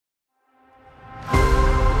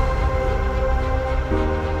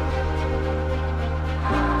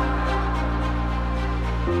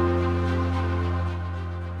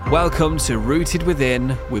Welcome to Rooted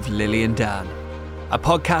Within with Lily and Dan, a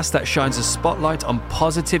podcast that shines a spotlight on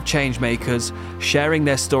positive change makers sharing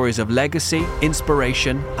their stories of legacy,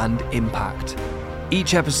 inspiration, and impact.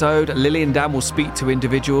 Each episode, Lily and Dan will speak to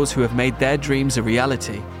individuals who have made their dreams a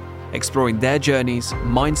reality, exploring their journeys,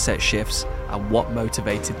 mindset shifts, and what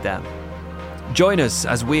motivated them. Join us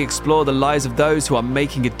as we explore the lives of those who are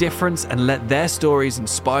making a difference and let their stories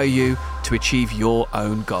inspire you to achieve your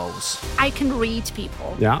own goals. I can read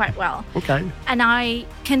people quite well. Okay. And I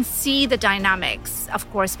can see the dynamics, of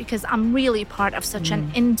course, because I'm really part of such an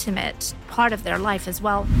intimate part of their life as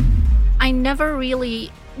well. I never really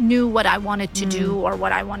knew what I wanted to do or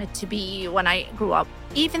what I wanted to be when I grew up,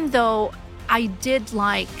 even though I did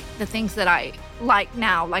like the things that I like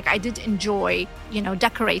now. Like I did enjoy,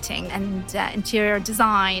 decorating and interior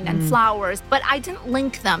design and flowers, but I didn't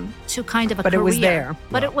link them to kind of a career. But it was there.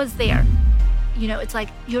 But it was there. It's like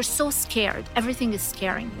you're so scared. Everything is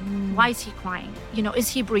scaring you. Why is he crying? Is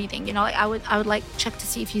he breathing? I would like check to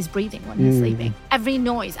see if he's breathing when he's sleeping. Every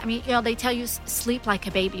noise. They tell you sleep like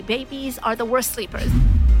a baby. Babies are the worst sleepers.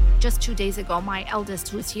 Just 2 days ago, my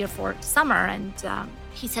eldest was here for summer and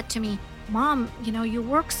he said to me, Mom, you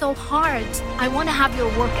work so hard. I want to have your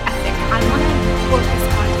work ethic. I want to work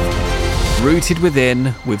as hard as you. Rooted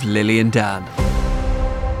Within with Lily and Dan.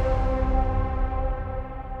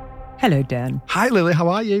 Hello, Dan. Hi, Lily. How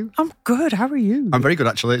are you? I'm good. How are you? I'm very good,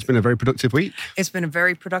 actually. It's been a very productive week. It's been a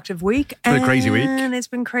very productive week. It's been a crazy week. And it's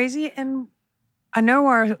been crazy. And I know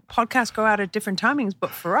our podcasts go out at different timings, but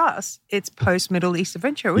for us, it's post-Middle East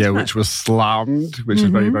adventure, isn't it? Which was slammed, which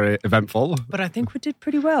was very, very eventful. But I think we did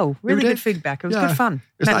pretty well. Really good feedback. It was good fun.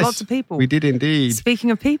 Met nice. lots of people. We did indeed.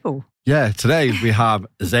 Speaking of people. Yeah, today we have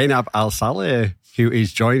Zainab Al-Salih, who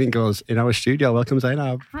is joining us in our studio. Welcome,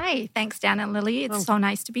 Zainab. Hi, thanks, Dan and Lily. It's so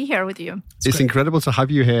nice to be here with you. It's incredible to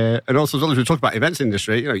have you here. And also, as well as we talk about events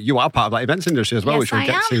industry, you are part of that events industry as well, which we'll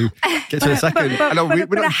get to in a second. I know we're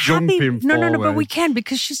not jumping forward. No, but we can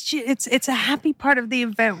because it's a happy part of the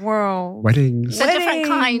event world. Weddings. It's a different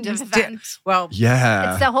kind of event.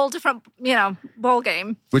 Yeah. It's a whole different, ball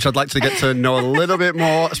game. Which I'd like to get to know a little bit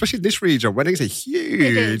more, especially in this region. Weddings are huge.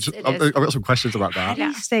 It is. I've got some questions about that. How do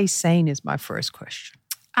you stay sane is my first question.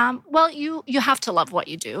 Well, you have to love what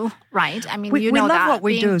you do, right? We love that what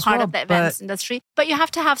we being do as part well, of the events industry. But you have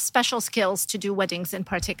to have special skills to do weddings in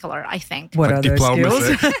particular, I think. What are those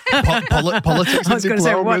diplomacy. skills? Politics I was and going to say,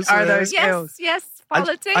 diplomacy. what are those skills? Yes,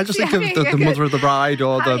 politics. I just think of the mother of the bride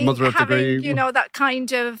or the mother of the groom. That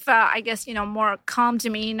kind of, more calm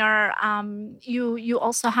demeanor. You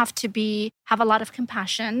also have to have a lot of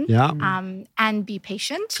compassion. And be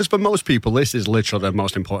patient. Because for most people, this is literally the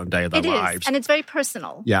most important day of their lives. It is, and it's very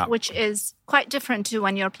personal. Which is quite different to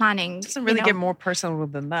when you're planning. It doesn't really get more personal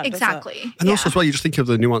than that. Exactly. And also as well, you just think of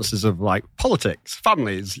the nuances of like politics,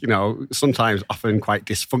 families, sometimes often quite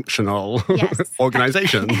dysfunctional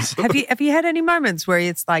organizations. Have you had any moments where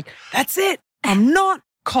it's like, that's it, I'm not,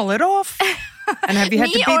 call it off? And have you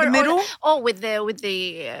had to be the middle? With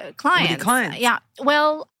the clients. With the clients. Yeah.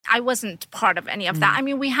 Well, I wasn't part of any of that.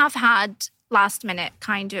 We have had last minute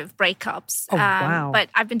kind of breakups. Oh, wow. But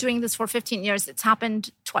I've been doing this for 15 years. It's happened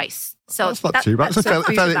twice. So that's not too bad. It's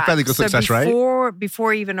a fairly good success rate.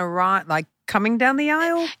 Before even arrive, like coming down the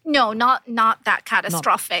aisle? No, not that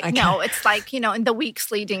catastrophic. No, it's like, in the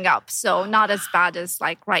weeks leading up. So not as bad as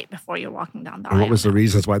like right before you're walking down the aisle. And what was the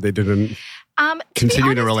reasons why they didn't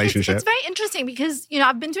continue in a relationship? It's very interesting because,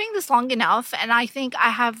 I've been doing this long enough and I think I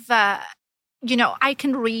have, I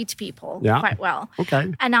can read people quite well.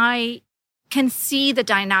 Okay. And I can see the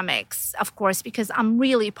dynamics, of course, because I'm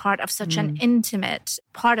really part of such an intimate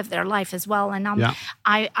part of their life as well. And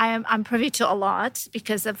I'm privy to a lot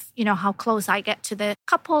because of, how close I get to the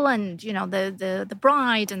couple and, the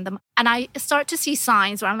bride and I start to see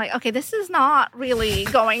signs where I'm like, okay, this is not really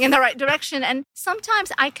going in the right direction. And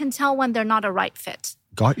sometimes I can tell when they're not a right fit.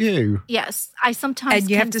 Got you. Yes, I sometimes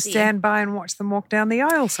And you have to stand by and watch them walk down the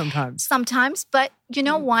aisle sometimes. Sometimes, but you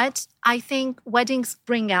know what? I think weddings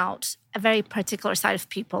bring out a very particular side of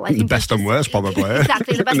people. I think the best and worst, probably.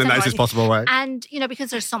 Exactly, the best in the and nicest worst. possible way. And, because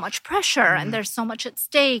there's so much pressure and there's so much at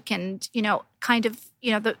stake and,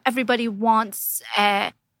 everybody wants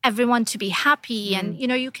everyone to be happy. And,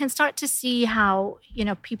 you can start to see how,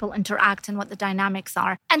 people interact and what the dynamics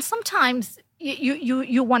are. And sometimes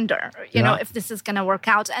you wonder, if this is going to work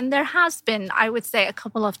out. And there has been, I would say, a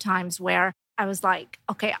couple of times where I was like,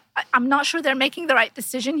 okay, I'm not sure they're making the right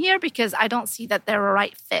decision here because I don't see that they're a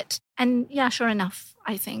right fit. And sure enough,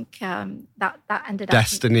 I think that ended up.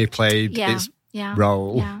 Destiny played its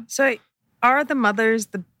role. Yeah. So are the mothers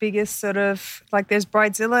the biggest sort of, like there's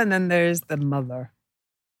Bridezilla and then there's the mother?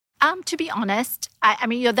 To be honest, I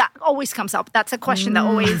mean, that always comes up. That's a question that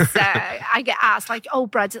always I get asked, like, oh,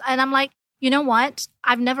 bridezilla. And I'm like, you know what?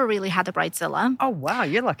 I've never really had a bridezilla. Oh, wow.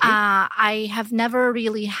 You're lucky. I have never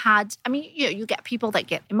really had, I mean, you get people that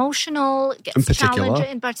get emotional, get challenged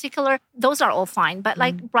in particular. Those are all fine. But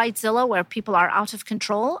like bridezilla, where people are out of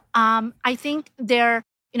control, I think I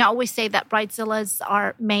always say that bridezillas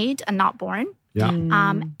are made and not born. Yeah.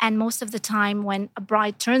 And most of the time when a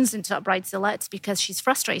bride turns into a bridezilla, it's because she's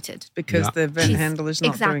frustrated. Because the event handler is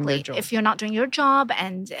not doing their job. If you're not doing your job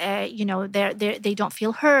and, they don't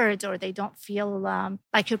feel heard or they don't feel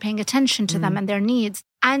like you're paying attention to them and their needs.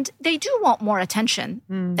 And they do want more attention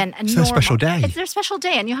than a normal. It's their special day. It's their special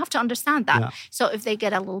day, and you have to understand that. Yeah. So if they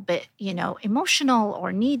get a little bit, emotional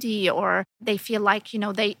or needy, or they feel like,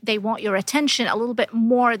 they want your attention a little bit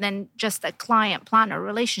more than just a client-planner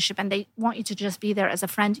relationship, and they want you to just be there as a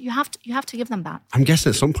friend, you have to give them that. I'm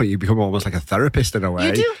guessing at some point you become almost like a therapist in a way.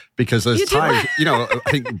 You do. Because there's times, I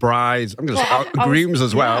think brides, I'm going to say grooms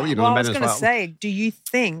as well, men as well. I was going to say, do you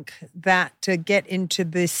think that to get into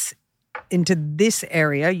this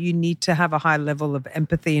area, you need to have a high level of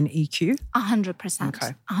empathy and EQ? 100%.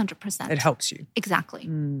 Okay. 100%. It helps you. Exactly.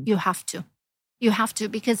 You have to. You have to,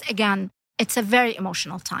 because again, it's a very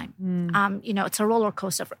emotional time. It's a roller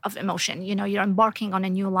coaster of emotion. You're embarking on a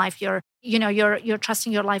new life. You're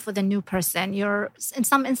trusting your life with a new person. You're, in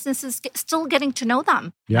some instances, still getting to know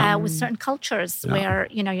them with certain cultures where,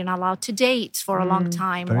 you're not allowed to date for a long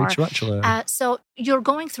time. Very true, actually. So you're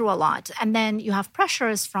going through a lot. And then you have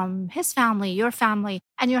pressures from his family, your family,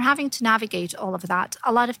 and you're having to navigate all of that.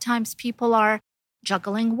 A lot of times people are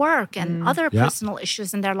juggling work and other personal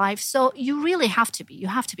issues in their life. So you really have to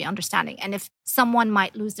be understanding. And if someone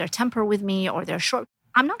might lose their temper with me or they're short,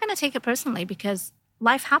 I'm not going to take it personally, because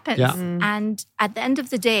life happens. Yeah. And at the end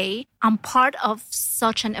of the day, I'm part of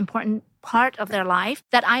such an important part of their life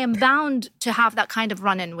that I am bound to have that kind of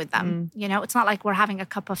run-in with them. It's not like we're having a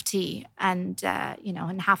cup of tea and,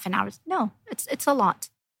 in half an hour. No, it's a lot.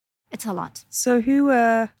 It's a lot. So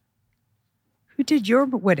who did your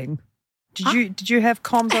wedding? Did you have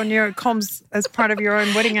comms as part of your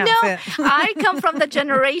own wedding outfit? No, I come from the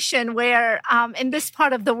generation where in this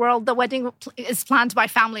part of the world, the wedding is planned by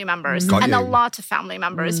family members and a lot of family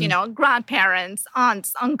members, grandparents,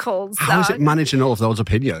 aunts, uncles. How is it managing all of those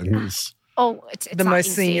opinions? Oh, it's the most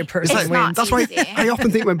easy. Senior person wins. That's why I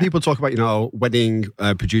often think when people talk about, wedding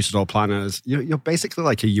producers or planners, you're basically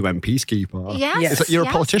like a UN peacekeeper. Yes. You're a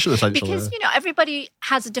politician, essentially. Because, everybody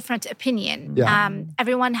has a different opinion. Yeah.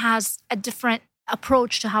 Everyone has a different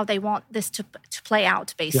approach to how they want this to play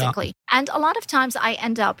out, basically. Yeah. And a lot of times I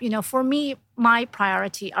end up, for me, my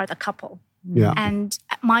priority are the couple. Yeah. And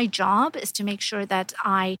my job is to make sure that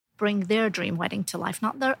I bring their dream wedding to life,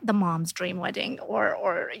 not the mom's dream wedding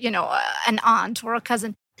or an aunt or a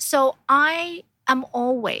cousin. So I am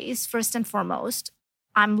always, first and foremost,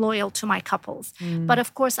 I'm loyal to my couples. But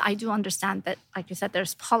of course, I do understand that, like you said,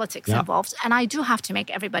 there's politics involved. And I do have to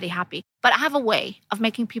make everybody happy. But I have a way of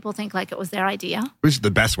making people think like it was their idea. Which is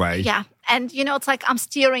the best way. Yeah. And, it's like I'm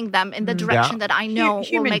steering them in the direction that I know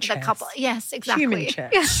will make the couple. Yes, exactly. Human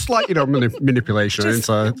chess. Yeah. Slight, manipulation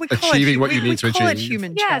into achieving what you need to achieve. We call it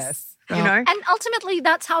human chess. And ultimately,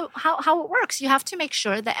 that's how it works. You have to make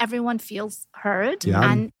sure that everyone feels heard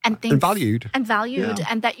and valued. And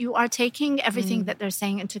that you are taking everything that they're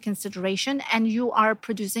saying into consideration and you are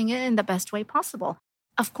producing it in the best way possible.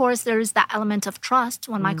 Of course, there is that element of trust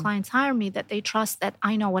when my clients hire me, that they trust that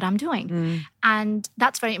I know what I'm doing. And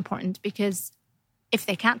that's very important, because if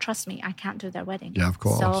they can't trust me, I can't do their wedding. Yeah, of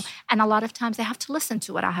course. So, and a lot of times they have to listen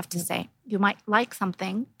to what I have to say. You might like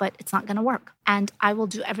something, but it's not going to work. And I will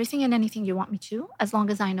do everything and anything you want me to, as long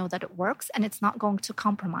as I know that it works and it's not going to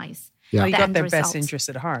compromise. Yeah. You got their best interest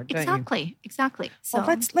at heart, don't you? Exactly. So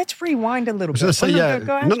well, let's rewind a little bit. I was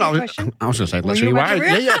going to say, let's rewind.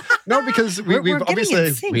 Yeah. No, because we've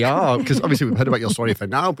obviously, we are, because obviously we've heard about your story for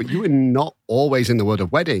now, but you were not always in the world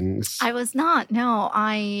of weddings. I was not, no.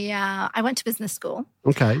 I went to business school.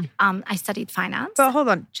 Okay. I studied finance. But hold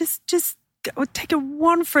on, just take a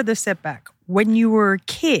one further step back. When you were a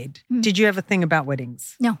kid, did you ever think about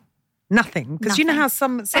weddings? No. Nothing? Because you know how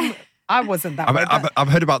some I wasn't that way. I've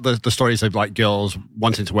heard about the stories of like girls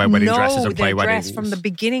wanting to wear wedding dresses and play weddings. Dress from the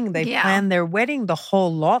beginning. They plan their wedding, the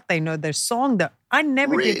whole lot. They know their song. I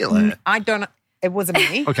never did. I don't. It wasn't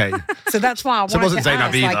me. Okay. So that's why I wanted it wasn't to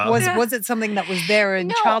Zainab ask. either. Was it something that was there in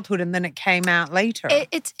childhood and then it came out later?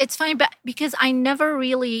 It's funny, but because I never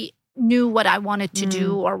really knew what I wanted to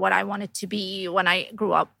do or what I wanted to be when I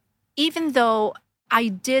grew up. Even though I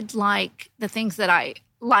did like the things that I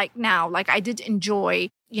like now, like I did enjoy,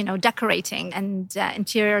 decorating and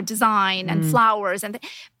interior design and flowers.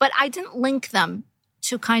 But I didn't link them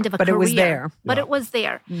to kind of a career. But it was there. But it was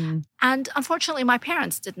there. And unfortunately, my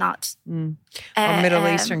parents did not. Middle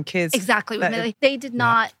Eastern kids. Exactly. They did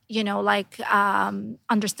not,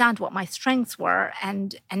 understand what my strengths were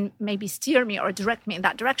and maybe steer me or direct me in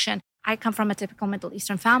that direction. I come from a typical Middle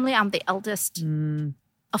Eastern family. I'm the eldest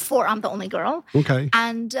of 4. I'm the only girl. Okay.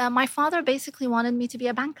 And my father basically wanted me to be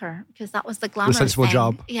a banker because that was the glamorous The sensible thing.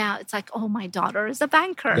 job. Yeah, it's like, oh, my daughter is a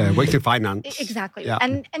banker. Yeah, worked in finance. Exactly. Yeah.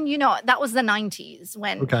 And that was the 90s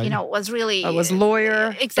when, it was really... It was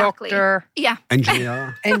lawyer, doctor,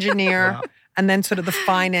 engineer. Yeah. And then sort of the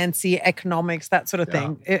financy, economics, that sort of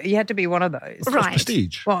thing. You had to be one of those. Right.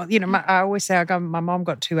 Prestige. Well, I always say my mom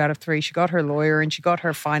got 2 out of 3. She got her lawyer and she got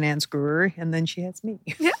her finance guru, and then she has me.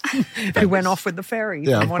 Yeah. Who went off with the fairies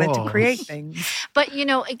and wanted to create things. But,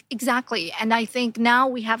 exactly. And I think now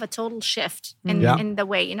we have a total shift in the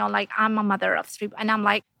way, I'm a mother of 3, and I'm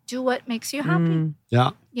like, do what makes you happy.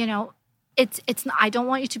 Yeah. It's I don't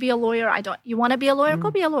want you to be a lawyer. You want to be a lawyer? Go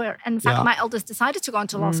be a lawyer. And in fact, my eldest decided to go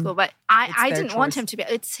into law school, but I didn't want him to be.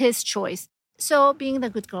 It's his choice. So being the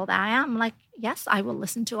good girl that I am, like, yes, I will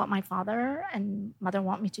listen to what my father and mother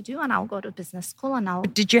want me to do, and I'll go to business school and I'll...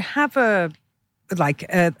 Did you have a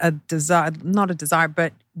desire, not a desire,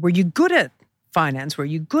 but were you good at finance? Were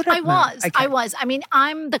you good at I was. I mean,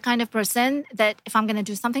 I'm the kind of person that if I'm going to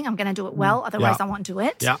do something, I'm going to do it well. Otherwise, I won't do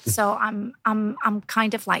it. Yeah. So I'm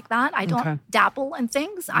kind of like that. I don't dabble in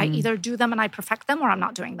things. I either do them and I perfect them, or I'm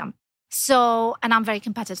not doing them. So, and I'm very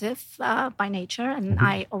competitive by nature, and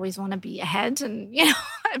I always want to be ahead and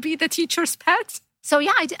be the teacher's pet. So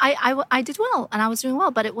yeah, I did well, and I was doing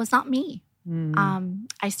well, but it was not me.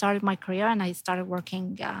 I started my career and I started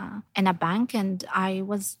working in a bank, and I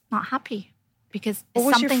was not happy. Because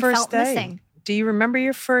something felt missing. Do you remember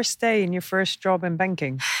your first day in your first job in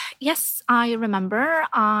banking? Yes, I remember.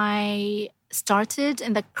 I started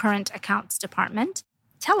in the current accounts department.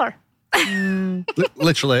 Teller.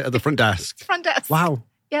 Literally at the front desk. Front desk. Wow.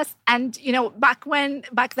 Yes. And, back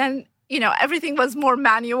then, everything was more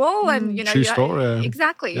manual and, True story.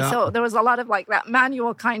 Exactly. Yeah. So there was a lot of like that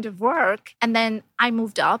manual kind of work. And then I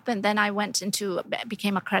moved up, and then I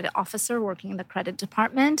became a credit officer working in the credit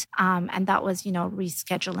department. And that was,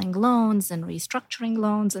 rescheduling loans and restructuring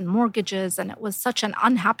loans and mortgages. And it was such an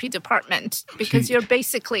unhappy department because you're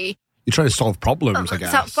basically... You're trying to solve problems, I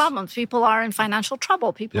guess. Solve problems. People are in financial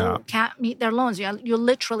trouble. People can't meet their loans. You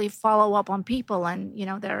literally follow up on people, and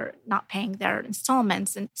they're not paying their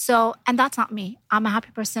installments, and that's not me. I'm a happy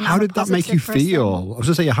person. How did that make you feel? I was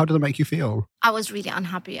going to say, how did that make you feel? I was really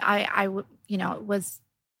unhappy. I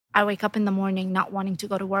wake up in the morning not wanting to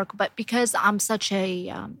go to work, but because I'm such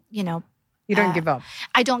a You don't give up.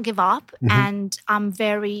 I don't give up. And I'm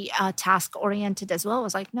very task-oriented as well. I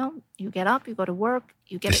was like, no, you get up, you go to work,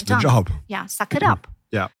 you get it done. It's the job. Yeah, suck it up.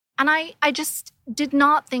 Yeah. And I just did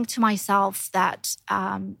not think to myself that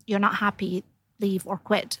you're not happy, leave or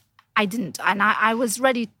quit. I didn't. And I was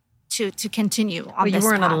ready to continue on this path. You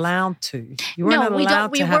weren't allowed to. You weren't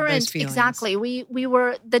allowed to have those feelings. Exactly. We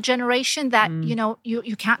were the generation that,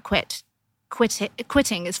 you can't quit.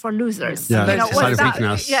 Quitting is for losers. Yeah, it's a sign of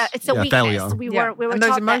weakness. Yeah, it's a weakness. Failure. We were and those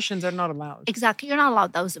taught emotions are not allowed. Exactly. You're not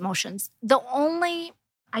allowed those emotions.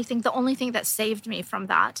 I think the only thing that saved me from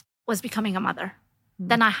that was becoming a mother.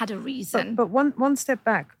 Then I had a reason. But one step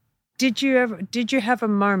back. Did you have a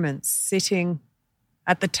moment sitting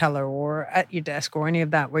at the teller or at your desk or any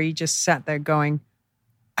of that where you just sat there going,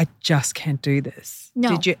 I just can't do this? No.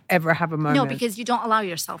 Did you ever have a moment? No, because you don't allow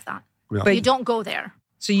yourself that. Yeah. But you don't go there.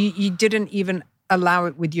 So you didn't even allow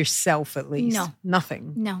it with yourself at least? No.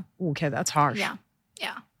 Nothing? No. Okay, that's harsh. Yeah.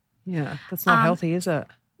 Yeah, that's not healthy, is it?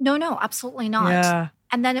 No, absolutely not. Yeah.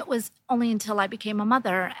 And then it was only until I became a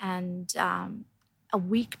mother and a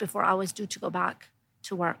week before I was due to go back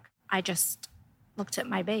to work, I just looked at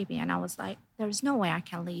my baby and I was like, there's no way I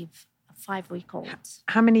can leave a 5-week-old.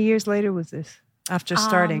 How many years later was this after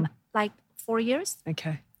starting? Like 4 years.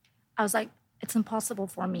 Okay. I was like, it's impossible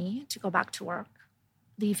for me to go back to work,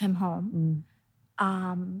 leave him home.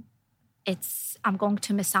 I'm going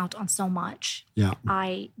to miss out on so much. Yeah.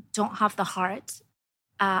 I don't have the heart.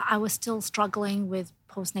 I was still struggling with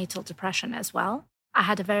postnatal depression as well. I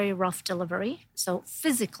had a very rough delivery, so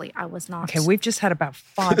physically I was not. Okay, we've just had about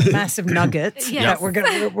 5 massive nuggets that we're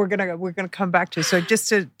gonna come back to. So just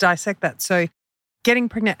to dissect that, so getting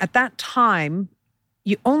pregnant at that time,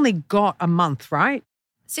 you only got a month, right?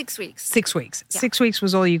 6 weeks. 6 weeks. Yeah. 6 weeks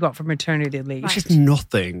was all you got for maternity leave. Which is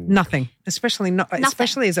nothing. Nothing. Especially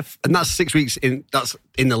as a... And that's 6 weeks that's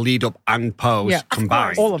in the lead up and post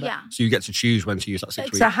combined. All of it. Yeah. So you get to choose when to use that 6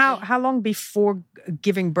 weeks. So how long before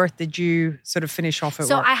giving birth did you sort of finish off at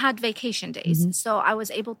So work? I had vacation days. Mm-hmm. So I was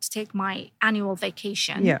able to take my annual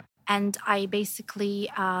vacation. Yeah. And I basically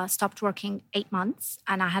stopped working 8 months.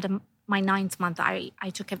 And I had my 9th month, I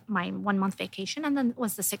took my 1 month vacation, and then it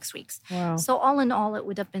was the 6 weeks. Wow. So all in all, it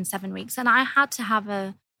would have been 7 weeks. And I had to have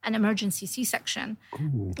an emergency C-section,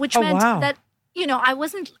 which meant that, I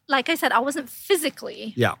wasn't, like I said, I wasn't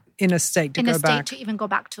physically in a state to even go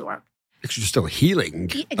back to work. Because you're still healing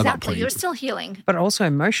Exactly. at that point. You're still healing. But also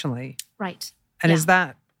emotionally. Right. And is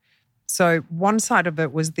that... So one side of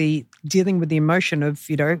it was the dealing with the emotion of,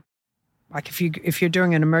 like if you're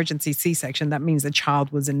doing an emergency C-section, that means the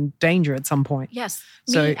child was in danger at some point. Yes,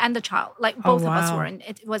 me and the child, like both of us were in.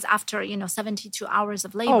 It was after 72 hours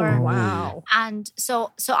of labor. Oh wow! And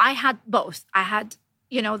so I had both. I had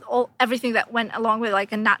everything that went along with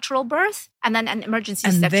like a natural birth, and then an emergency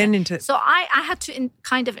C-section. So I had to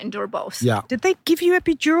kind of endure both. Yeah. Did they give you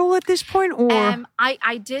epidural at this point, or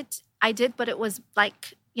I did, but it was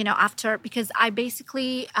like after, because I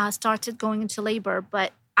basically started going into labor,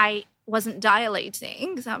 but I wasn't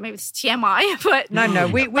dilating, so maybe it's TMI, but no,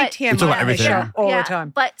 we TMI all the time.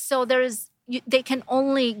 But so they can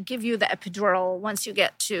only give you the epidural once you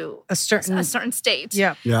get to a certain state.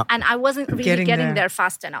 Yeah. And I wasn't really getting there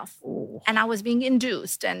fast enough, and I was being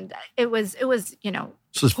induced, and it was. So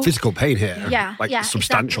there's physical pain here,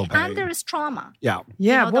 substantial pain, and there is trauma. Yeah.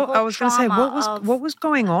 Well, I was going to say, what was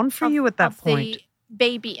going on for you at that point? The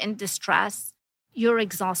baby in distress. You're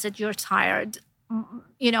exhausted. You're tired.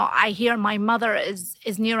 I hear my mother is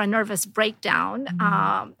near a nervous breakdown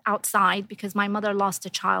outside, because my mother lost a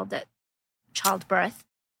child at childbirth.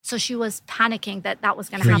 So she was panicking that was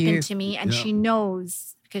going to happen to me. And she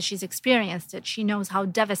knows, because she's experienced it, she knows how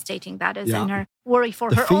devastating that is, and her worry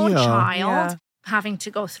for her own child having to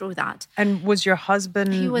go through that. And was your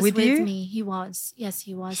husband He was with you? me. He was. Yes,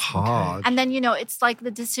 he was. Hard. And then, it's like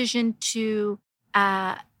the decision to,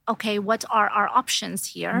 what are our options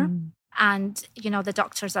here? And, the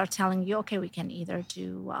doctors are telling you, okay, we can either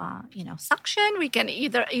do, suction. We can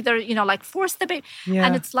either like force the baby. Yeah.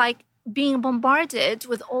 And it's like being bombarded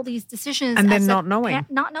with all these decisions. And then not knowing.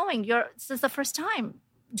 Not knowing. This is the first time.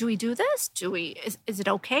 Do we do this? Is it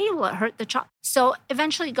okay? Will it hurt the child? So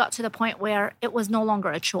eventually it got to the point where it was no longer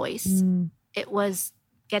a choice. It was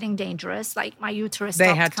getting dangerous. Like my uterus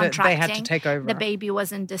stopped contracting. They had to take over. The baby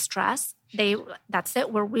was in distress. That's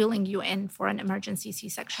it. We're wheeling you in for an emergency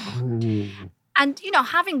C-section. And,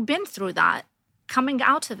 having been through that, coming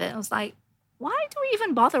out of it, I was like, why do we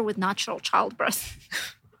even bother with natural childbirth?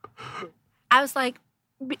 I was like,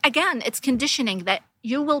 again, it's conditioning that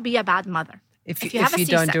you will be a bad mother. If you have a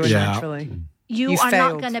C-section, don't do it naturally. You are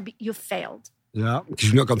not going to be, you've failed. Yeah, because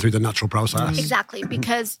you've not gone through the natural process. Exactly,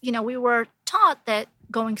 because, we were taught that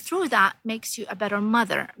going through that makes you a better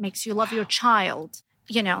mother, makes you love your child,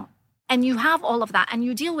 and you have all of that, and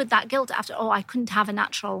you deal with that guilt after, I couldn't have a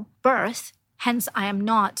natural birth, hence I am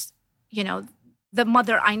not, the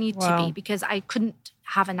mother I need to be, because I couldn't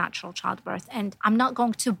have a natural childbirth, and I'm not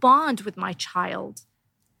going to bond with my child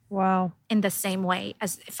in the same way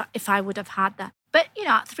as if I would have had that. But,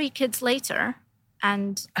 3 kids later,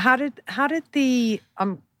 and... How did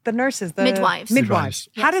the nurses, the midwives. Yes.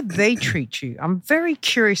 How did they treat you? I'm very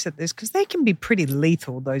curious at this, because they can be pretty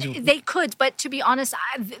lethal. They could, but to be honest,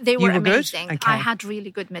 they were amazing. Okay. I had really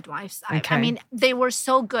good midwives. I mean, they were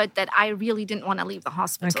so good that I really didn't want to leave the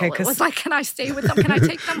hospital. Okay, it was like, can I stay with them? Can I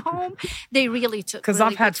take them home? They really took. Because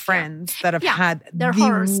I've had friends that have had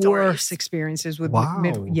the worst experiences with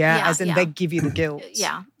as in they give you the guilt.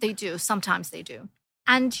 Yeah, they do. Sometimes they do.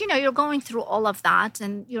 And, you're going through all of that,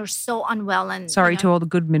 and you're so unwell. And sorry to all the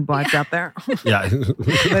good midwives out there. Yeah.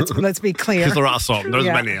 let's be clear. Because there are some. There's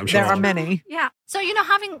many, I'm sure. There are many. Yeah. So,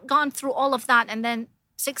 having gone through all of that, and then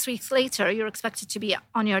 6 weeks later, you're expected to be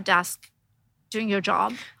on your desk doing your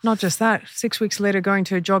job. Not just that. 6 weeks later, going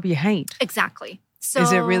to a job you hate. Exactly. So,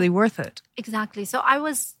 is it really worth it? Exactly. So I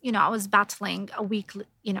was battling a week,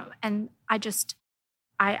 and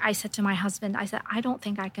I said to my husband, I don't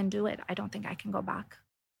think I can do it. I don't think I can go back.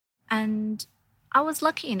 And I was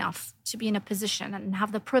lucky enough to be in a position and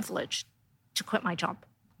have the privilege to quit my job.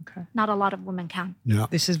 Okay. Not a lot of women can. Yeah.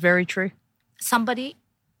 This is very true. Somebody,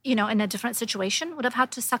 in a different situation would have had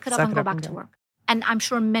to suck it up and go back to work. And I'm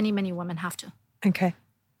sure many, many women have to. Okay.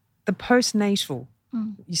 The postnatal,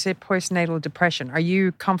 you say postnatal depression. Are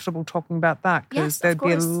you comfortable talking about that? Because yes, there'd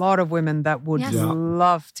be a lot of women that would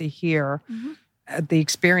love to hear the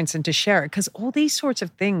experience and to share it. Because all these sorts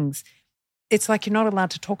of things, it's like you're not allowed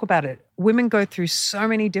to talk about it. Women go through so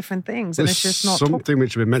many different things, and it's just not something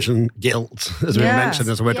which we mentioned, guilt, as we mentioned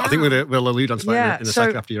as a word. I think we'll allude on to that in a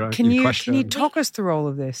second after your question. Can you talk us through all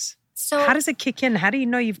of this? So how does it kick in? How do you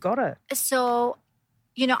know you've got it? So,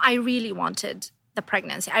 I really wanted the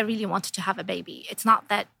pregnancy. I really wanted to have a baby. It's not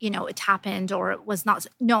that, it happened or it was not.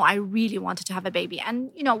 No, I really wanted to have a baby.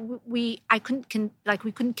 And, we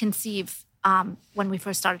couldn't conceive when we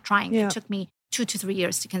first started trying. Yeah. It took me 2 to 3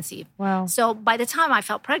 years to conceive. Wow. So by the time I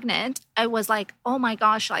felt pregnant, I was like, oh my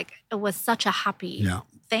gosh, it was such a happy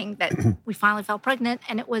thing that we finally felt pregnant,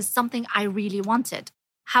 and it was something I really wanted.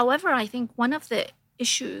 However, I think one of the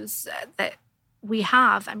issues that we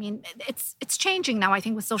have, it's changing now, I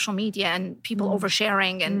think, with social media and people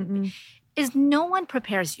oversharing, and is no one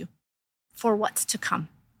prepares you for what's to come.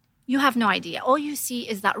 You have no idea. All you see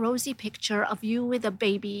is that rosy picture of you with a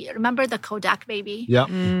baby. Remember the Kodak baby? Yeah.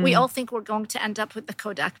 We all think we're going to end up with the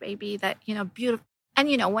Kodak baby, that, beautiful.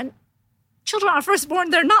 And, when children are first born,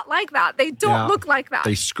 they're not like that. They don't look like that.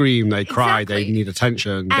 They scream, they cry, they need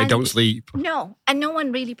attention, they don't sleep. No. And no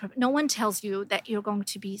one tells you that you're going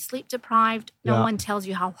to be sleep deprived. No one tells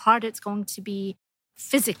you how hard it's going to be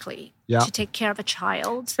physically to take care of a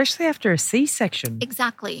child. Especially after a C-section.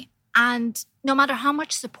 Exactly. And no matter how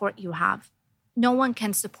much support you have, no one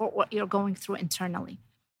can support what you're going through internally.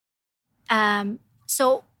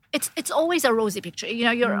 So it's always a rosy picture.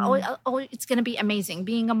 You're always, it's going to be amazing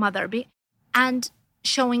being a mother and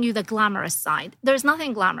showing you the glamorous side. There's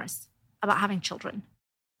nothing glamorous about having children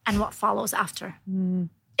and what follows after.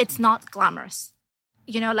 It's not glamorous.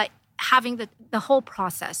 Having the whole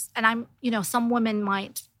process. And some women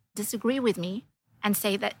might disagree with me and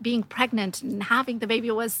say that being pregnant and having the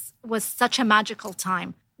baby was such a magical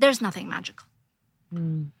time. There's nothing magical.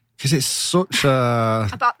 Because it's such a...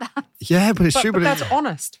 about that. Yeah, but it's true. But that's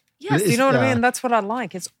honest. Yes. You know what I mean? That's what I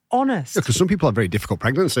like. It's honest. Because some people have very difficult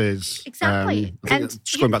pregnancies. Exactly.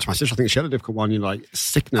 Just going back to my sister, I think she had a difficult one,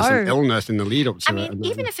 sickness and illness in the lead up to it.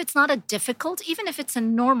 Even if it's not even if it's a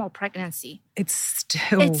normal pregnancy, it's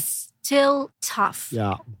still tough.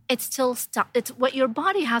 Yeah. It's still tough. It's what your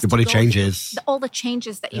body has your to body go changes. through, all the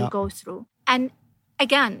changes that you go through. And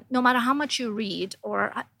again, no matter how much you read,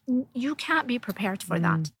 or you can't be prepared for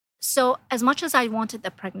that. So as much as I wanted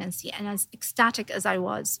the pregnancy and as ecstatic as I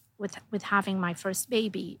was with having my first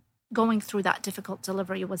baby, going through that difficult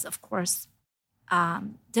delivery was, of course,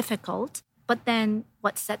 difficult. But then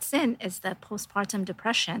what sets in is the postpartum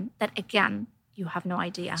depression that, again, you have no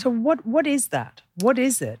idea. So what is that? What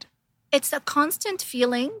is it? It's a constant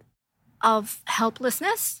feeling of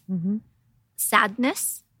helplessness,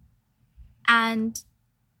 sadness, and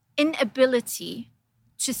inability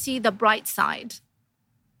to see the bright side.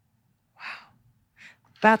 Wow.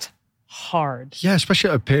 That's hard. Yeah, especially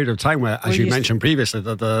at a period of time where, as you mentioned previously,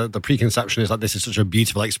 the preconception is that this is such a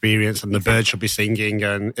beautiful experience and the birds should be singing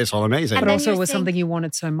and it's all amazing. But also it was something you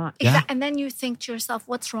wanted so much. Yeah. And then you think to yourself,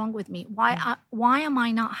 what's wrong with me? Why am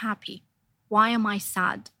I not happy? Why am I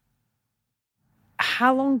sad?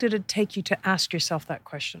 How long did it take you to ask yourself that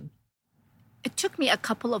question? It took me a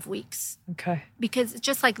couple of weeks. Okay. Because it's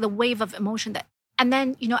just like the wave of emotion that, and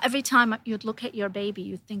then, every time you'd look at your baby,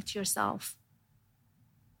 you'd think to yourself,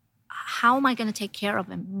 how am I going to take care of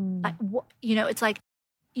him? It's like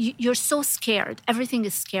you're so scared. Everything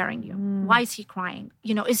is scaring you. Why is he crying?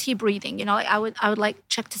 Is he breathing? I would like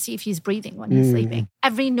check to see if he's breathing when he's sleeping.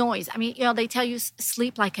 Every noise. They tell you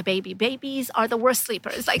sleep like a baby. Babies are the worst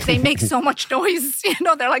sleepers. Like they make so much noise.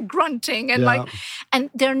 They're like grunting and and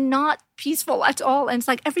they're not peaceful at all. And it's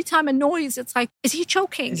like every time a noise, it's like, is he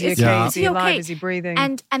choking? Is he okay? Is he alive? Is he breathing?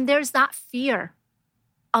 And there's that fear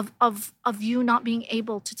of you not being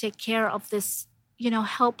able to take care of this,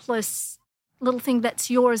 helpless little thing that's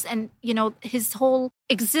yours, and his whole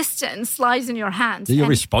existence lies in your hands. You're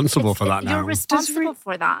responsible for that now. You're responsible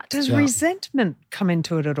for that. Does resentment come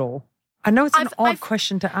into it at all? I know it's an odd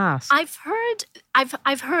question to ask.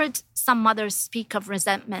 I've heard some mothers speak of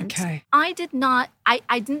resentment. Okay. I did not.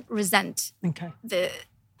 I didn't resent. Okay.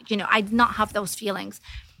 I did not have those feelings.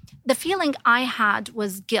 The feeling I had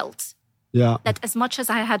was guilt. Yeah. That as much as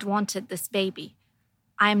I had wanted this baby,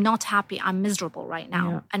 I am not happy. I'm miserable right now.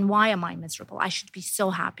 Yeah. And why am I miserable? I should be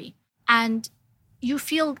so happy. And you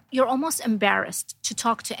feel you're almost embarrassed to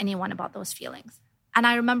talk to anyone about those feelings. And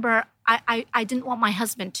I remember I didn't want my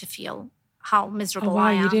husband to feel how miserable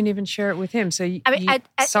I am. You didn't even share it with him. So you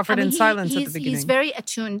suffered in silence at the beginning. He's very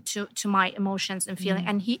attuned to my emotions and feeling.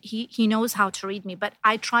 And he knows how to read me. But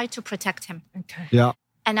I try to protect him. Okay. Yeah.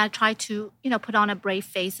 And I try to, put on a brave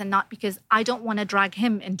face, and not because I don't want to drag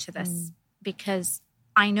him into this, because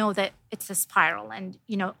I know that it's a spiral. And,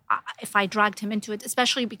 if I dragged him into it,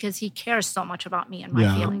 especially because he cares so much about me and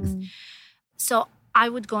my feelings. So I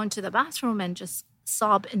would go into the bathroom and just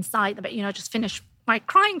sob inside, but, just finish my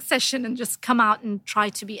crying session and just come out and try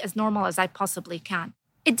to be as normal as I possibly can.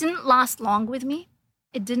 It didn't last long with me.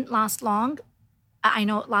 It didn't last long. I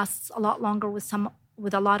know it lasts a lot longer with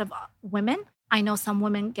a lot of women. I know some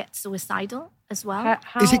women get suicidal as well.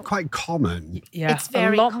 Is it quite common? Yeah, it's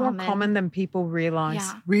very a lot common. more common than people realize.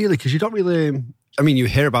 Yeah. Really? Because you don't really... I mean, you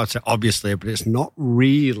hear about it, obviously, but it's not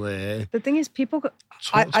really... The thing is, people...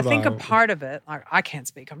 I think a part of it, like, I can't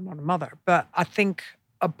speak, I'm not a mother, but I think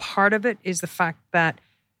a part of it is the fact that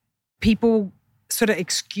people sort of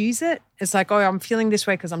excuse it. It's like, oh, I'm feeling this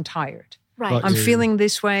way because I'm tired. Right. I'm feeling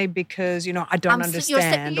this way because, I don't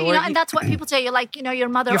understand. And that's what people say. You're like, your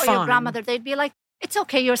mother or your grandmother, they'd be like, it's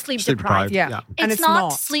okay, you're sleep deprived. Yeah. It's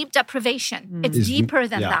not sleep deprivation. It's deeper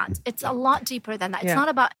than that. It's a lot deeper than that. It's not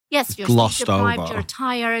about, yes, you're sleep deprived, you're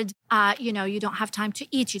tired, you don't have time to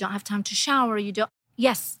eat, you don't have time to shower,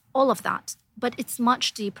 yes, all of that. But it's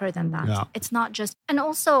much deeper than that. Yeah. It's not just, and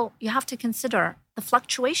also you have to consider the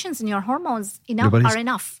fluctuations in your hormones are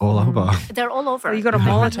enough. All over. They're all over. Well, you got a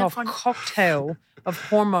Molotov cocktail of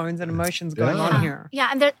hormones and emotions going on here.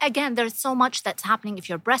 Yeah, and there's so much that's happening. If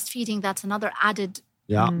you're breastfeeding, that's another added,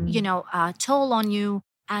 toll on you.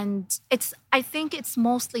 And I think it's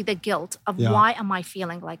mostly the guilt of why am I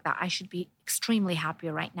feeling like that? I should be extremely happy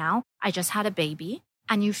right now. I just had a baby,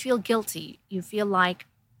 and you feel guilty. You feel like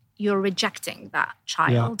you're rejecting that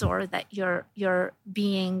child or that you're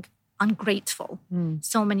being ungrateful.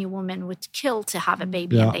 So many women would kill to have a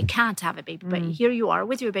baby and they can't have a baby. But here you are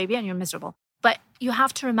with your baby and you're miserable. But you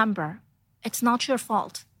have to remember, it's not your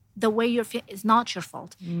fault. The way you're feeling is not your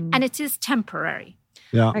fault. And it is temporary.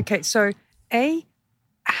 Yeah. Okay, so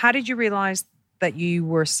how did you realize that you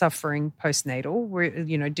were suffering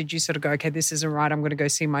postnatal? Did you sort of go, okay, this isn't right, I'm going to go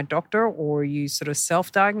see my doctor, or you sort of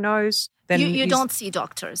self-diagnosed? Then you don't see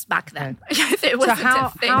doctors back then. Okay. So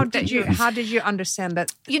how did you understand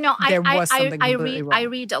that there was something completely wrong? I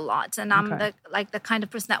read a lot, and I'm the kind of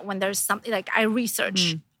person that when there's something, like, I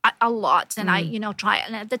research a lot, and I try.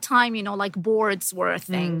 And at the time, like, boards were a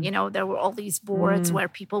thing. There were all these boards where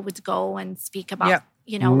people would go and speak about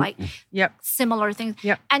similar things.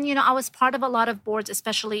 Yep. And, I was part of a lot of boards,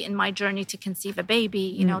 especially in my journey to conceive a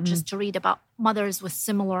baby, just to read about mothers with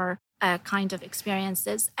similar kind of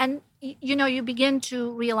experiences. And, you begin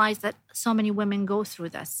to realize that so many women go through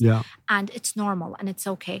this. Yeah. And it's normal and it's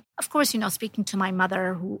okay. Of course, speaking to my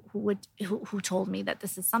mother who told me that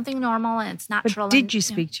this is something normal and it's natural. But did you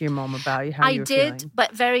speak to your mom about how you were feeling? I did,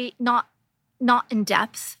 but very not in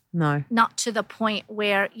depth. No. Not to the point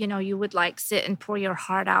where, you would like sit and pour your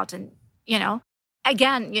heart out and,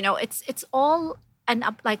 again, it's all, and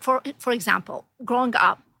like, for example, growing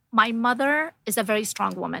up, my mother is a very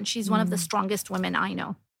strong woman. She's one of the strongest women I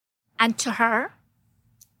know. And to her,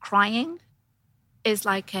 crying is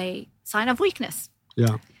like a sign of weakness.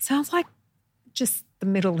 Yeah. Sounds like just the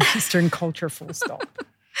Middle Eastern culture, full stop.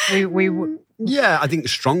 Yeah, I think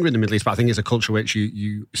stronger in the Middle East, but I think it's a culture which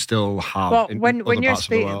you still have. Well, when you're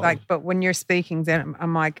speaking, but when you're speaking, then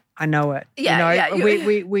I'm like, I know it. Yeah,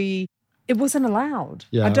 we it wasn't allowed.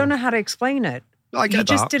 Yeah. I don't know how to explain it. I get you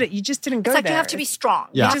just did it. You just didn't go it's like there. You have to be strong.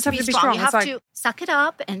 Yeah. You just have to be strong. You have to suck it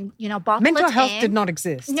up and, bottle mental it health in. did not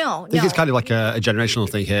exist. No. I think it's kind of like a generational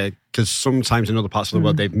thing here, because sometimes in other parts of the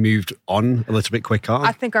world they've moved on a little bit quicker.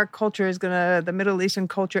 I think our culture is the Middle Eastern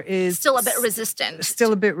culture is still a bit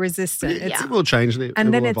resistant. It will change. It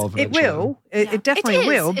definitely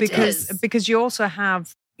will because you also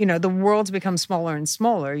have, the world's become smaller and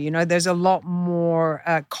smaller. There's a lot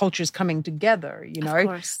more cultures coming together, Of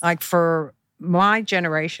course. Like for my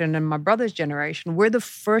generation and my brother's generation, we're the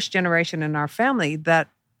first generation in our family that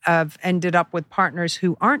have ended up with partners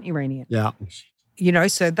who aren't Iranian. Yeah.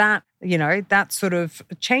 So that, that sort of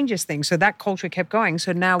changes things. So that culture kept going.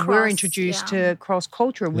 So now we're introduced to cross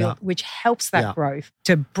culture, which helps that growth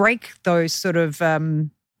to break those sort of,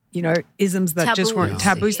 isms that just weren't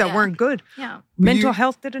taboos that weren't good. Yeah. Mental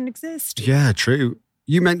health didn't exist. Yeah, true.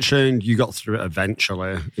 You mentioned you got through it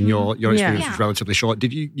eventually, and your experience was relatively short.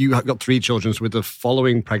 Did you got 3 children? So with the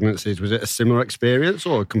following pregnancies, was it a similar experience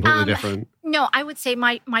or completely different? No, I would say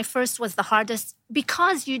my first was the hardest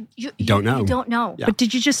because you don't know. You don't know. Yeah. But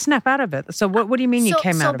did you just snap out of it? So what do you mean you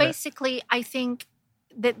came out of it? So basically, I think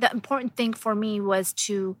that the important thing for me was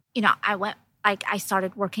to, I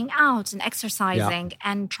started working out and exercising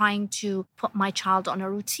and trying to put my child on a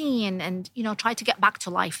routine and, try to get back to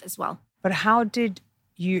life as well. But how did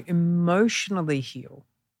you emotionally heal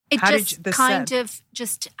It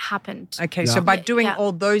just happened. Okay, so by doing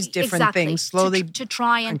all those different things, slowly... To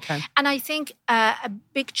try and... Okay. And I think a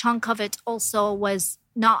big chunk of it also was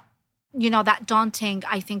not, that daunting,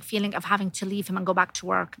 I think, feeling of having to leave him and go back to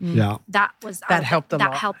work. Yeah. That helped a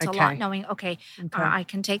lot. That helped a lot, knowing, I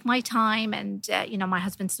can take my time. And, my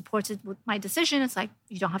husband supported with my decision. It's like,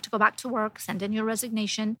 you don't have to go back to work, send in your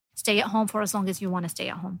resignation, stay at home for as long as you want to stay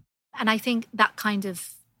at home. And I think that kind of...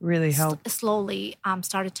 really helped. Slowly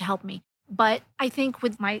started to help me. But I think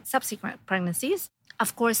with my subsequent pregnancies,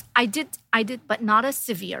 of course, I did, but not as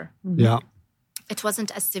severe. Yeah. It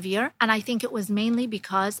wasn't as severe. And I think it was mainly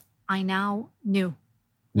because I now knew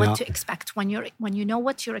what to expect. When you know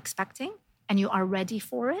what you're expecting and you are ready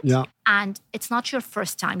for it, and it's not your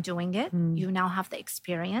first time doing it, you now have the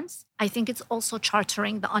experience. I think it's also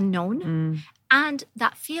chartering the unknown and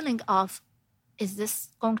that feeling of, is this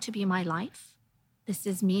going to be my life? This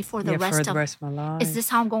is me for the rest of my life. Is this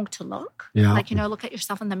how I'm going to look? Yeah. Like, look at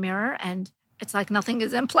yourself in the mirror and it's like nothing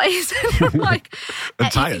is in place. You're like,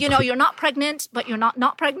 you're not pregnant, but you're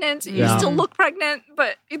not pregnant. You still look pregnant,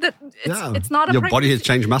 but it's not a Your body has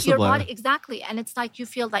changed massively. Exactly. And it's like you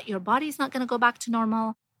feel that your body's not going to go back to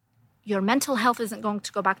normal. Your mental health isn't going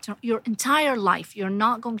to go back to your entire life. You're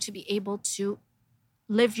not going to be able to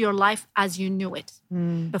live your life as you knew it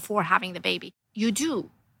before having the baby. You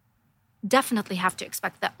do definitely have to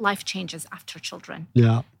expect that life changes after children.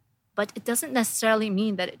 Yeah. But it doesn't necessarily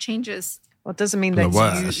mean that it changes. Well, it doesn't mean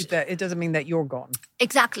it doesn't mean that you're gone.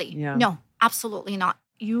 Exactly. Yeah. No, absolutely not.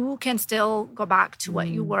 You can still go back to what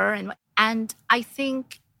you were. And I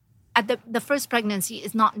think at the first pregnancy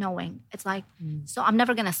is not knowing. It's like, so I'm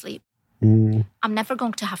never going to sleep. I'm never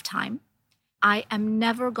going to have time. I am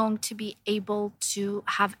never going to be able to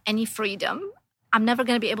have any freedom. I'm never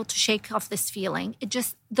going to be able to shake off this feeling. It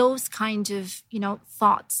just, those kind of,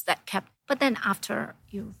 thoughts that kept. But then after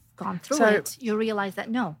you've gone through it, you realize that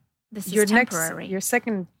no, this is temporary. Your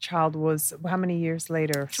second child was how many years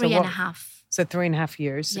later? 3.5. So 3.5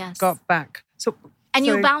 years. Yes. Got back. And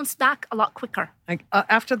you bounce back a lot quicker.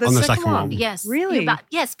 After the second one? Yes. Really?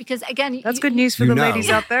 Yes, because again... That's good news for the ladies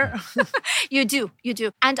out there. You do.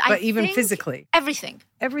 And but even physically? Everything.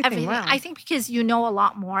 Wow. I think because you know a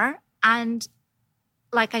lot more. And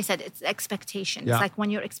like I said, it's expectation. Yeah. It's like when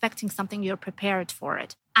you're expecting something, you're prepared for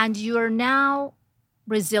it. And you're now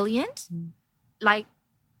resilient. Like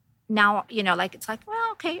now, it's like,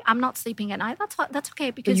 well, okay, I'm not sleeping at night. That's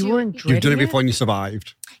okay because you weren't dreading it. You've done it before and you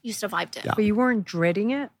survived. You survived it. Yeah. But you weren't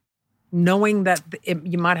dreading it, knowing that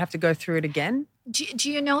you might have to go through it again?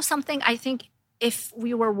 Do you know something? I think if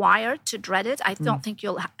we were wired to dread it, I don't think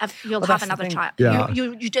you'll have another child. Yeah.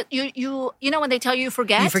 You know when they tell you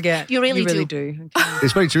forget? You forget. You really do. Okay.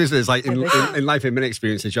 It's very true, isn't it? It's like in life, in many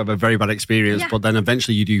experiences, you have a very bad experience, but then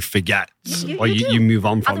eventually you do forget or you move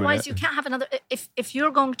on from it. Otherwise, you can't have another. If you're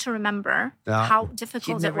going to remember how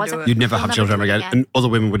difficult it was, you'd never have children again. And other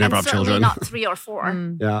women would never have children. Not 3 or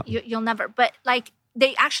 4. Yeah. You'll never. But like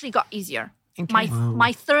they actually got easier. Okay.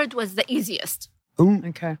 My third was the easiest.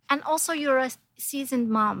 Okay. And also you're a seasoned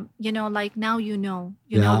mom, like now you know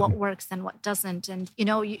what works and what doesn't. And,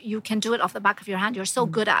 you can do it off the back of your hand. You're so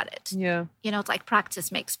good at it. Yeah. It's like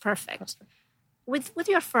practice makes perfect. With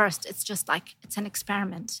your first, it's just like, it's an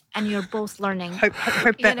experiment and you're both learning. Hope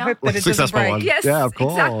that it doesn't break. Yes, yeah, of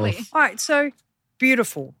course. Exactly. All right. So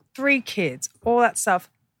beautiful. 3 kids, all that stuff.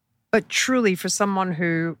 But truly for someone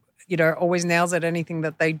who, always nails at anything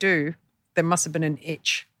that they do, there must have been an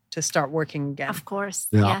itch to start working again. Of course.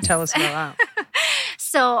 Yeah. Yes. Tell us about that.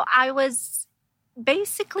 So I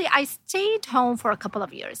stayed home for a couple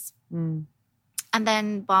of years. And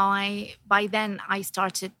then by then I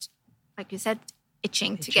started, like you said,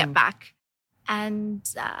 itching to get back. And,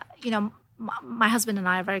 my husband and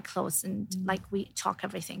I are very close and like we talk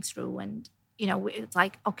everything through and, it's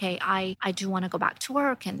like, okay, I do want to go back to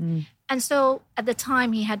work. And so at the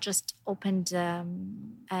time he had just opened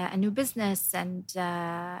a new business and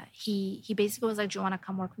he basically was like, do you want to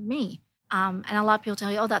come work with me? And a lot of people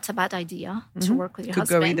tell you, oh, that's a bad idea to work with your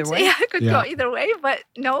husband. Could go either way. Yeah, it could go either way, but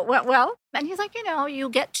no, it went well. And he's like, you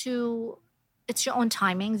get to, it's your own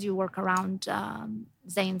timings. You work around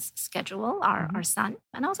Zane's schedule, our son.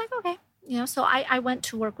 And I was like, okay. So I went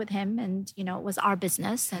to work with him and, it was our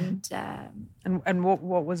business. And what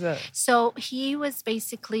was it? So he was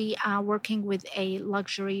basically working with a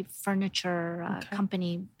luxury furniture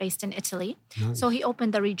company based in Italy. Nice. So he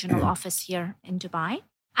opened the regional office here in Dubai.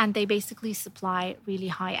 And they basically supply really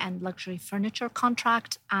high-end luxury furniture,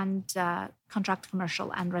 contract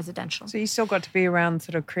commercial and residential. So you still got to be around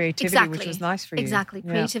sort of creativity, which was nice for you. Exactly,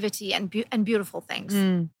 creativity and beautiful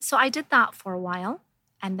things. So I did that for a while.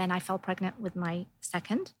 And then I fell pregnant with my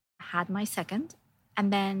second. had my second.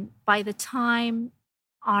 And then by the time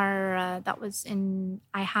I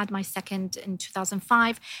had my second in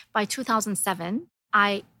 2005, by 2007,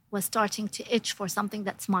 I was starting to itch for something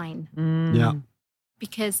that's mine. Yeah.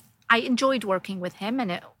 Because I enjoyed working with him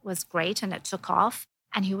and it was great and it took off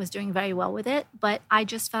and he was doing very well with it. But I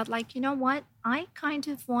just felt like, you know what? I kind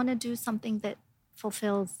of want to do something that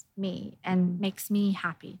fulfills me and makes me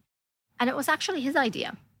happy. And it was actually his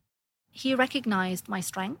idea. He recognized my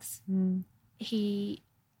strengths. He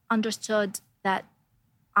understood that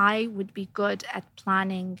I would be good at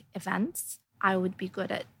planning events. I would be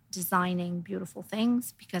good at designing beautiful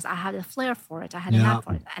things because I had a flair for it. I had a knack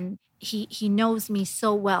for it. And he knows me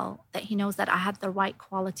so well that he knows that I had the right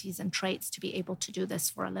qualities and traits to be able to do this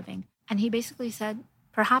for a living. And he basically said,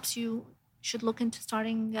 perhaps you should look into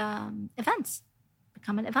starting events,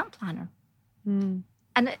 become an event planner. And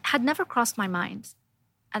it had never crossed my mind.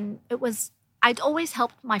 And I'd always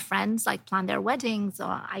helped my friends like plan their weddings,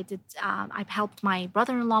 or I helped my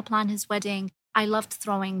brother-in-law plan his wedding. I loved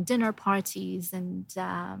throwing dinner parties and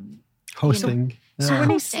hosting. So when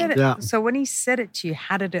he said it, so when he said it to you,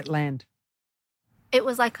 how did it land? It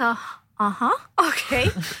was like okay.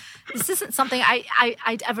 This isn't something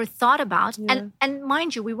I'd ever thought about. Yeah. And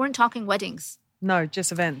mind you, we weren't talking weddings. No,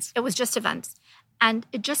 just events. It was just events. And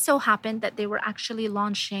it just so happened that they were actually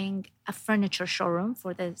launching a furniture showroom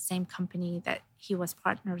for the same company that he was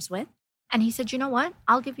partners with. And he said, you know what?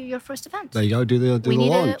 I'll give you your first event. There you go. Do the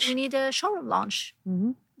launch. We need a showroom launch.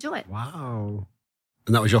 Do it. Wow.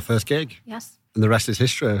 And that was your first gig? Yes. And the rest is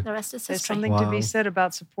history? The rest is history. There's something to be said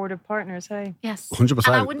about supportive partners, hey? Yes. 100%.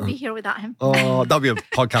 And I wouldn't be here without him. Oh, that'll be a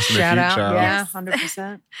podcast in the future. Out. Yeah,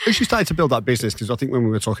 100%. As you started to build that business, because I think when we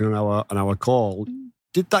were talking on our call,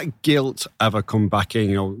 did that guilt ever come back in?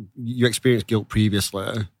 You know, you experienced guilt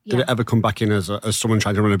previously. Did it ever come back in as someone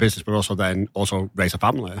trying to run a business, but also raise a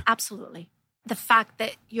family? Absolutely. The fact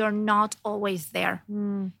that you're not always there,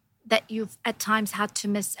 that you've at times had to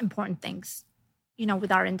miss important things. You know,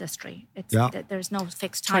 with our industry, there's no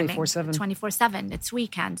fixed timing. 24/7. 24/7. It's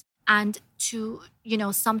weekends. And to,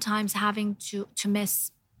 sometimes having to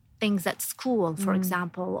miss things at school, for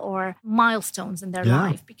example, or milestones in their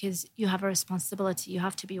life because you have a responsibility, you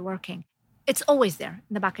have to be working. It's always there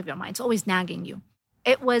in the back of your mind. It's always nagging you.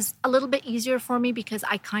 It was a little bit easier for me because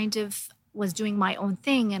I kind of was doing my own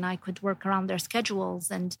thing and I could work around their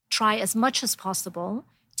schedules and try as much as possible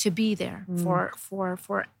to be there for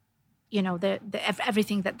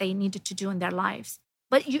everything that they needed to do in their lives.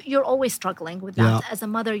 But you're always struggling with that. As a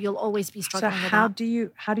mother, you'll always be struggling with that.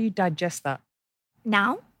 So how do you digest that?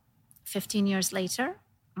 Now, 15 years later,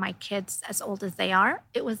 my kids, as old as they are,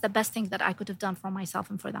 it was the best thing that I could have done for myself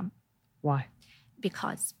and for them. Why?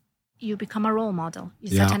 Because you become a role model.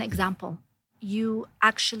 You set an example. You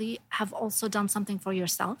actually have also done something for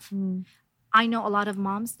yourself. I know a lot of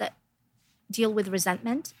moms that deal with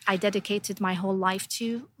resentment. I dedicated my whole life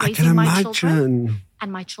to raising my children.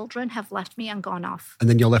 And my children have left me and gone off. And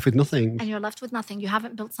then you're left with nothing. And you're left with nothing. You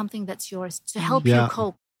haven't built something that's yours to help you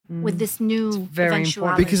cope with this new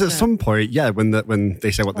eventuality. Because at some point, when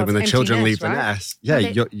they say when the children leave the nest,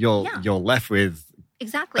 you're left with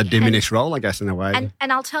a diminished role, I guess, in a way.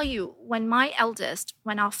 And I'll tell you, when my eldest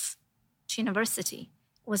went off to university,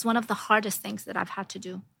 it was one of the hardest things that I've had to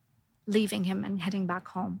do. Leaving him and heading back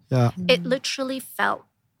home. Yeah. It literally felt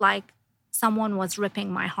like someone was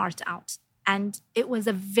ripping my heart out. And it was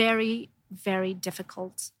a very, very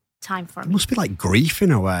difficult time for me. It must be like grief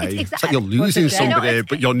in a way. It's like you're losing somebody,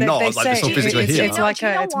 but you're not. Like they're still physically here. It's like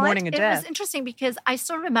it's mourning a death. It was interesting because I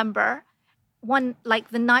still remember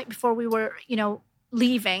the night before we were,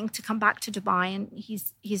 leaving to come back to Dubai, and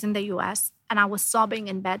he's in the US, and I was sobbing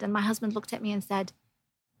in bed, and my husband looked at me and said,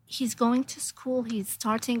 he's going to school. He's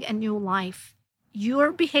starting a new life.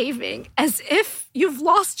 You're behaving as if you've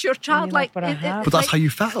lost your child. But that's how you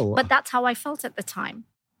felt. But that's how I felt at the time.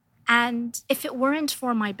 And if it weren't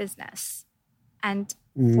for my business and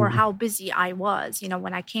for how busy I was,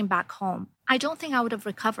 when I came back home, I don't think I would have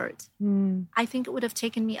recovered. I think it would have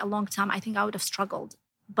taken me a long time. I think I would have struggled.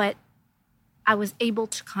 But I was able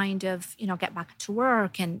to kind of, get back to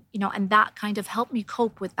work and that kind of helped me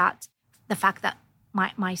cope with that. The fact that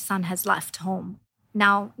my son has left home.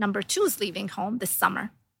 Now, number 2 is leaving home this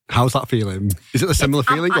summer. How's that feeling? Is it a similar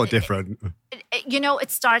feeling or different?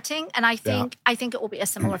 It's starting, and I think it will be a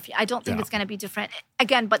similar feeling. I don't think it's going to be different.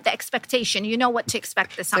 Again, but the expectation, you know what to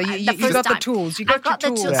expect this time. So you got the tools. I've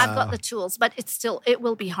got the tools, but it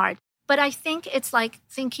will be hard. But I think it's like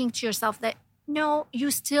thinking to yourself that, no,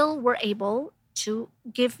 you still were able to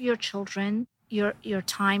give your children your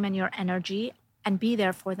time and your energy and be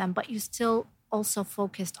there for them, but you still also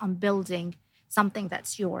focused on building something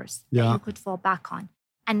that's yours that you could fall back on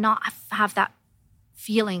and not have that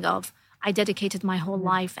feeling of, I dedicated my whole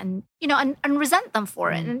life and resent them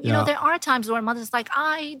for it. And, there are times where mother's like,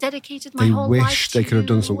 I dedicated my whole life to wish they could have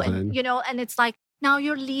done something. And, and it's like, now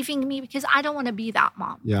you're leaving me because I don't want to be that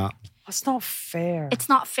mom. Yeah. It's not fair. It's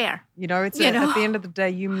not fair. At the end of the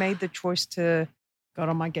day, you made the choice to, God,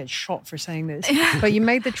 I might get shot for saying this, but you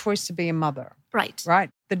made the choice to be a mother. Right. Right.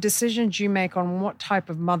 The decisions you make on what type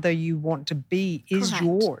of mother you want to be is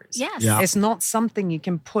yours. Yes. Yeah. It's not something you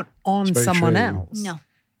can put on someone else.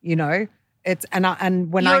 No. It's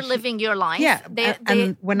and when you're living your life. Yeah.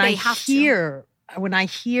 When I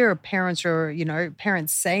hear parents or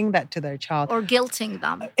parents saying that to their child or guilting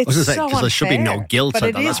them, it's so unfair. Because there should be no guilt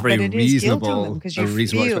at that. That's very reasonable. Because you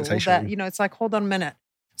feel that it's like, hold on a minute.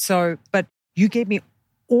 So, but you gave me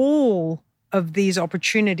all of these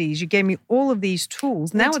opportunities. You gave me all of these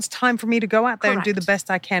tools. Now it's time for me to go out there and do the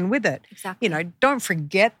best I can with it. Exactly. Don't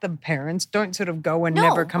forget the parents. Don't sort of go and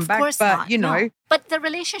never come back. But but the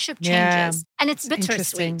relationship changes, and it's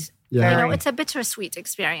bittersweet. Yeah. It's a bittersweet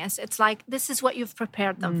experience. It's like, this is what you've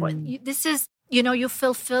prepared them for. This is, you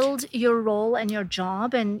fulfilled your role and your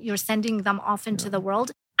job, and you're sending them off into the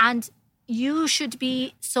world, and you should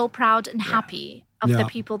be so proud and happy of the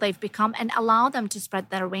people they've become, and allow them to spread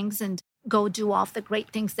their wings and go do all the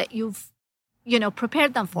great things that you've,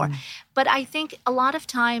 prepared them for. But I think a lot of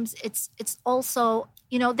times it's also,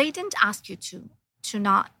 they didn't ask you to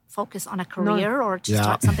not focus on a career or to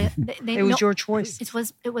start something. It was your choice.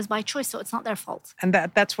 It was by choice, so it's not their fault. And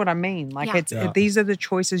that's what I mean. Like these are the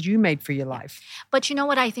choices you made for your life. But you know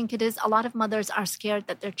what I think it is? A lot of mothers are scared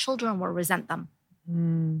that their children will resent them.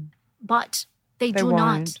 But they do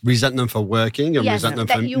not. Resent them for working and resent them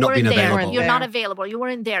for not being available. You're not available. You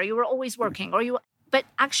weren't there. You were always working. But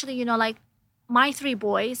actually, my 3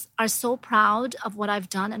 boys are so proud of what I've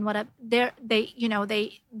done and what their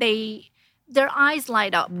eyes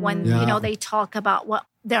light up when they talk about what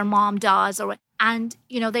their mom does and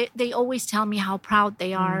they always tell me how proud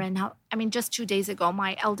they are and how, just 2 days ago,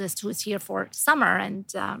 my eldest, who is here for summer,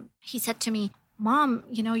 and he said to me, Mom,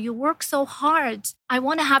 you work so hard. I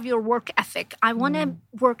want to have your work ethic. I want to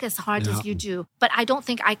work as hard as you do, but I don't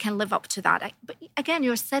think I can live up to that. But again,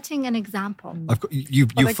 you're setting an example.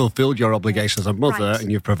 You've fulfilled your obligation as a mother,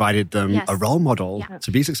 and you've provided them a role model to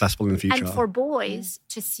be successful in the future. And for boys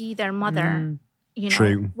to see their mother,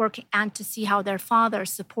 working, and to see how their father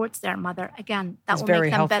supports their mother, again, that will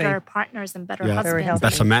make them better partners and better husbands.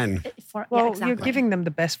 Better men. Exactly. You're giving them the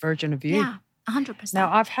best version of you. Yeah. 100%.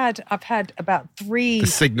 Now I've had about 3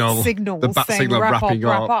 signals saying signal wrap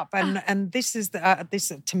up, and this is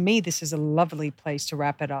to me, this is a lovely place to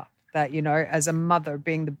wrap it up. That as a mother,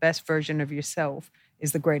 being the best version of yourself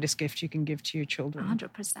is the greatest gift you can give to your children.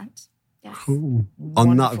 100%. Yes. Cool.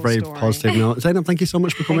 On that very positive note, Zainab, thank you so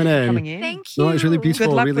much for coming in. Thank you. No, it's really beautiful,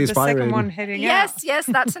 Good luck really with inspiring. The second one heading out. Yes,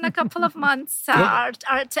 that's in a couple of months. They're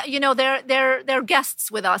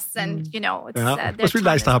guests with us, and it's must be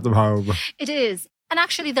nice to have them home. It is. And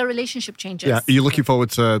actually, the relationship changes. Yeah. Are you looking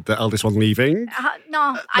forward to the eldest one leaving?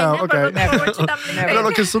 No, I never look forward to them leaving. I don't know,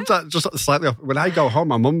 because sometimes, just slightly off, when I go home,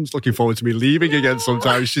 my mum's looking forward to me leaving again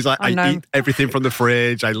sometimes. She's like, I eat everything from the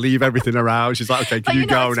fridge. I leave everything around. She's like, okay, can you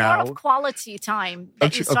go now? It's more of quality time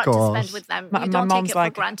that you start to spend with them. You don't take it for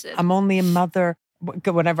granted. I'm only a mother.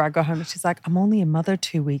 Whenever I go home, she's like, I'm only a mother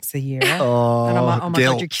 2 weeks a year. Oh, and I'm like, oh my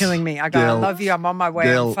guilt. God, you're killing me. I go, I love you. I'm on my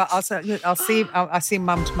way. I'll see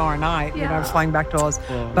Mum tomorrow night. Flying back to Oz.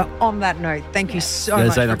 But on that note, thank you so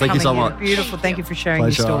much Zainab, for coming. Thank you so much. Beautiful. Thank you for sharing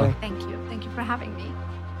your story. Thank you. Thank you for having me.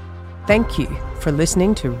 Thank you for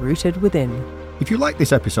listening to Rooted Within. If you like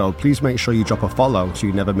this episode, please make sure you drop a follow so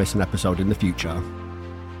you never miss an episode in the future.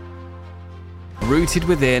 Rooted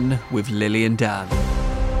Within with Lily and Dan.